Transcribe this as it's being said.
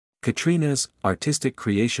Catrinas, Artistic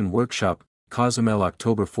Creation Workshop, Cozumel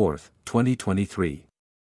October 4, 2023.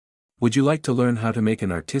 Would you like to learn how to make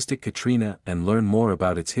an artistic Catrina and learn more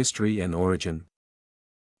about its history and origin?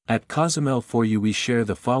 At Cozumel for You we share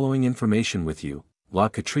the following information with you. La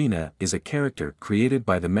Catrina is a character created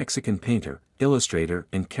by the Mexican painter, illustrator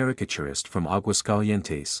and caricaturist from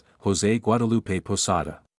Aguascalientes, José Guadalupe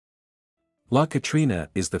Posada. La Catrina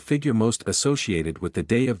is the figure most associated with the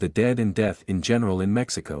Day of the Dead and death in general in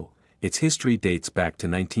Mexico. Its history dates back to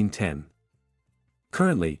 1910.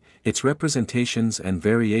 Currently, its representations and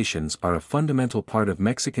variations are a fundamental part of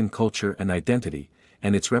Mexican culture and identity,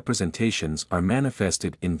 and its representations are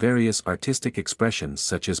manifested in various artistic expressions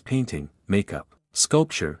such as painting, makeup,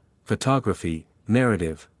 sculpture, photography,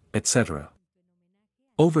 narrative, etc.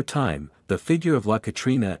 Over time, the figure of La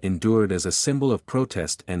Catrina endured as a symbol of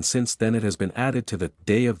protest, and since then it has been added to the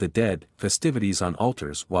Day of the Dead festivities on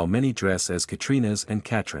altars, while many dress as Catrinas and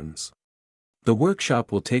Catrins. The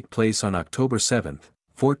workshop will take place on October 7,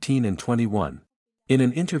 14 and 21. In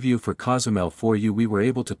an interview for Cozumel for You we were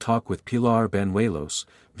able to talk with Pilar Bañuelos,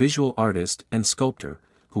 visual artist and sculptor,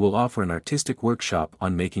 who will offer an artistic workshop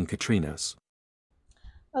on making Catrinas.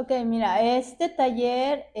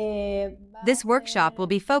 This workshop will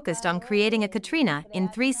be focused on creating a Catrina in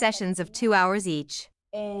 3 sessions of 2 hours each.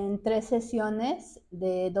 En 3 sesiones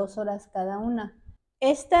de 2 horas cada una.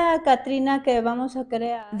 Esta Catrina que vamos a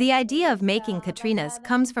crear. The idea of making Catrinas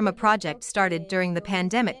comes from a project started during the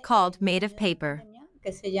pandemic called Made of Paper.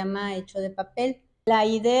 Que se llama Hecho de Papel. La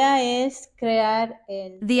idea es crear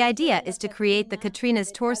The idea is to create the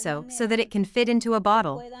Catrina's torso so that it can fit into a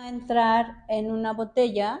bottle, pueda entrar en una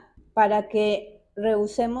botella para que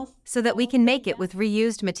reusemos so that we can make it with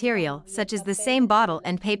reused material such as the same bottle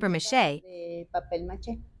and paper mache. de papel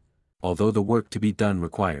maché. Although the work to be done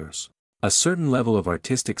requires a certain level of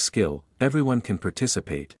artistic skill, everyone can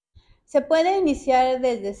participate. Se puede iniciar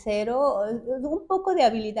desde cero, un poco de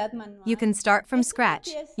habilidad manual. You can start from scratch,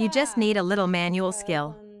 you just need a little manual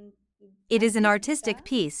skill. It is an artistic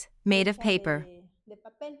piece, made of paper. De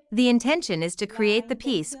papel. The intention is to create the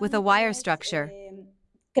piece with a wire structure.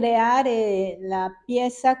 Crear la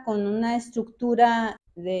pieza con una estructura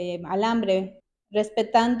de alambre,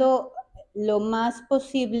 respetando lo más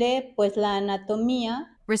posible pues la anatomía.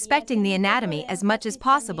 Respecting the anatomy as much as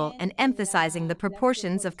possible and emphasizing the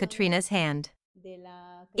proportions of Catrina's hand.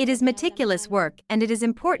 It is meticulous work and it is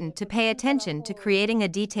important to pay attention to creating a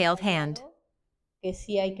detailed hand. Que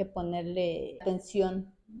sí hay que ponerle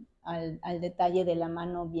atención al detalle de la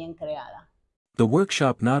mano bien creada. The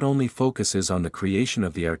workshop not only focuses on the creation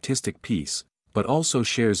of the artistic piece, but also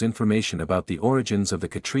shares information about the origins of the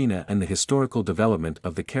Catrina and the historical development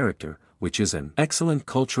of the character, which is an excellent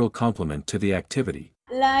cultural complement to the activity.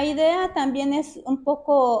 La idea también es un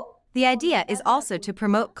poco The idea is also to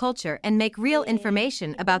promote culture and make real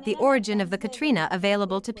information about the origin of the Catrina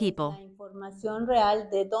available to people. la información real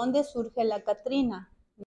de dónde surge la Catrina.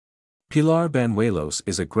 Pilar Bañuelos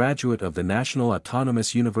is a graduate of the National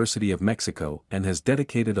Autonomous University of Mexico and has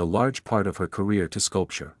dedicated a large part of her career to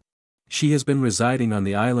sculpture. She has been residing on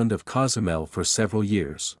the island of Cozumel for several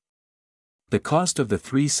years. The cost of the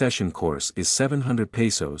 3-session course is 700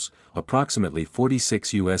 pesos, approximately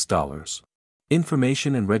 $46.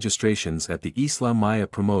 Information and registrations at the Isla Maya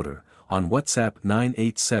promoter, on WhatsApp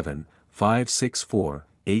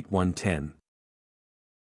 987-564-8110.